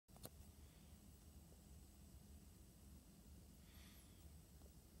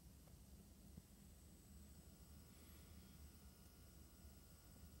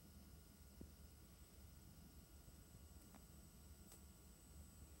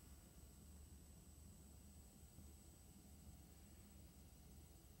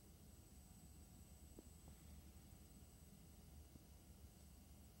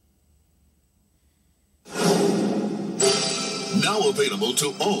Now available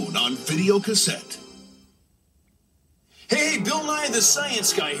to own on video cassette. Hey, Bill Nye the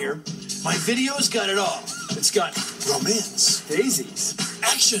Science Guy here. My video's got it all. It's got romance, daisies,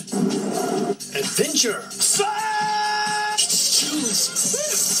 action, adventure, shoes,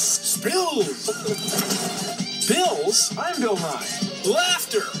 spills, bills. I'm Bill Nye.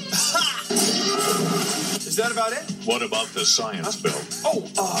 Laughter. Is that about it? What about the science, Bill?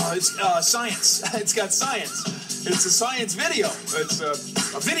 Oh, it's science. It's got science. It's a science video. It's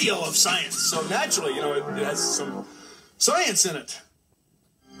a video of science. So naturally, you know, it has some science in it.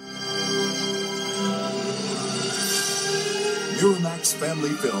 Miramax Family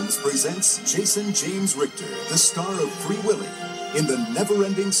Films presents Jason James Richter, the star of Free Willy, in The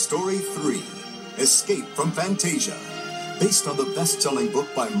Never-Ending Story 3, Escape from Fantasia, based on the best-selling book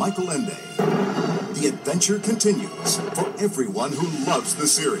by Michael Ende. The adventure continues for everyone who loves the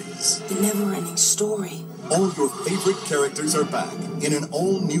series. The Never-Ending Story. All your favorite characters are back in an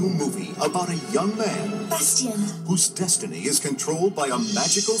all-new movie about a young man, Bastian, whose destiny is controlled by a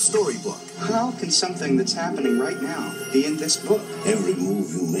magical storybook. How can something that's happening right now be in this book? Every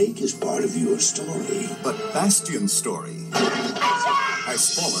move you make is part of your story. But Bastian's story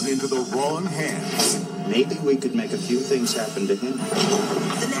has fallen into the wrong hands. Maybe we could make a few things happen to him.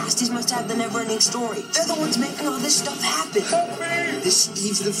 The Nasties must have the Never-Ending Story. They're the ones making all this stuff happen. This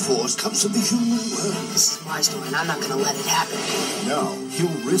evil force comes from the human world. This is my story, and I'm not going to let it happen. Now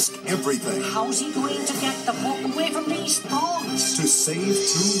he'll risk everything How's he going to get the book away from these thugs? to save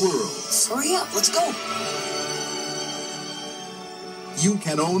two worlds. Hurry up, let's go. You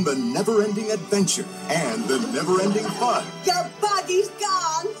can own the never-ending adventure and the never-ending fun. Your buddy's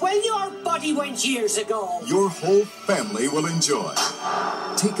gone. Well, your buddy went years ago. Your whole family will enjoy.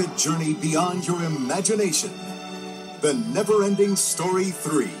 Take a journey beyond your imagination. The Never-Ending Story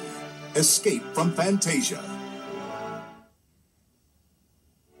 3, Escape from Fantasia.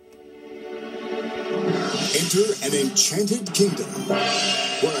 Enter an enchanted kingdom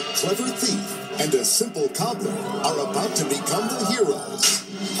where a clever thief and a simple cobbler are about to become the heroes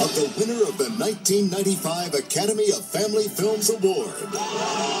of the winner of the 1995 Academy of Family Films Award,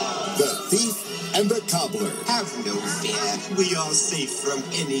 The Thief and the Cobbler. Have no fear. We are safe from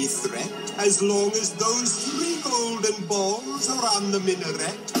any threat as long as those 3 golden balls are on the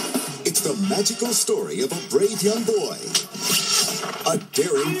minaret. It's the magical story of a brave young boy, a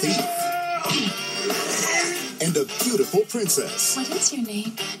daring thief, and a beautiful princess. What is your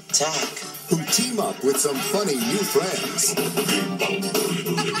name? Tack. Who team up with some funny new friends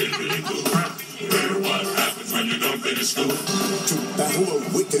to battle a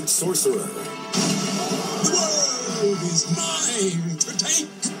wicked sorcerer. The world is mine to take.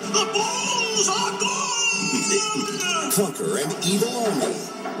 The balls are gone. Conquer an evil army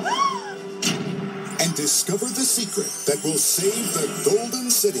and discover the secret that will save the Golden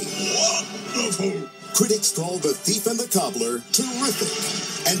City. Wonderful. Critics call The Thief and the Cobbler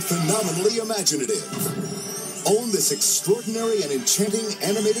terrific and phenomenally imaginative. Own this extraordinary and enchanting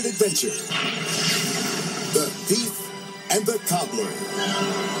animated adventure. The Thief and the Cobbler.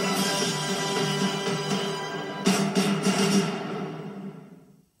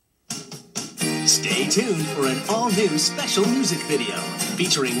 Stay tuned for an all-new special music video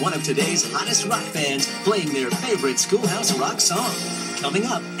featuring one of today's hottest rock bands playing their favorite Schoolhouse rock song. Coming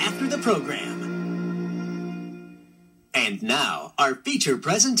up after the program. And now, our feature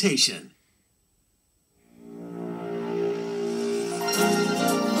presentation.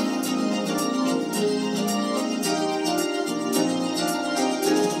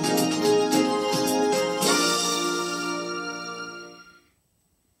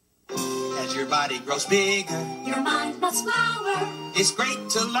 As your body grows bigger, Your mind must flower. it's great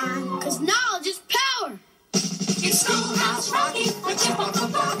to learn. 'Cause knowledge is power. It's Schoolhouse Rocky, the chip on the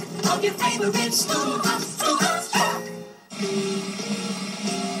block of your favorite Schoolhouse. Schoolhouse Rock.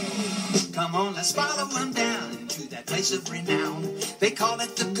 Come on, let's follow them down to that place of renown. They call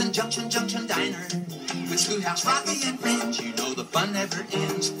it the Conjunction Junction Diner. With Schoolhouse Rocky and friends, you know the fun never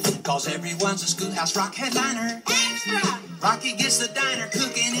ends. 'Cause everyone's a Schoolhouse Rock headliner. Extra. Rocky gets the diner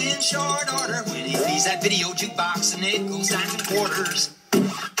cooking in short order when he feeds that video jukebox and it goes down in quarters.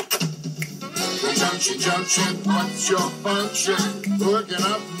 Junction, junction, what's your function? Working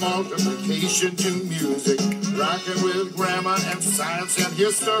up multiplication to music, rocking with grammar and science and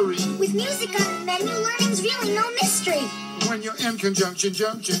history. With music on the menu, learning's really no mystery. When you're in conjunction,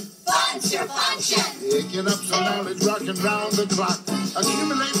 junction, Fun's your function. picking up some knowledge, rocking round the clock,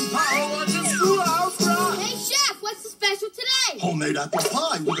 accumulating power, watching Schoolhouse Rock. Hey, Chef, what's the special today? Homemade apple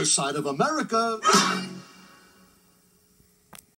pie with a side of America.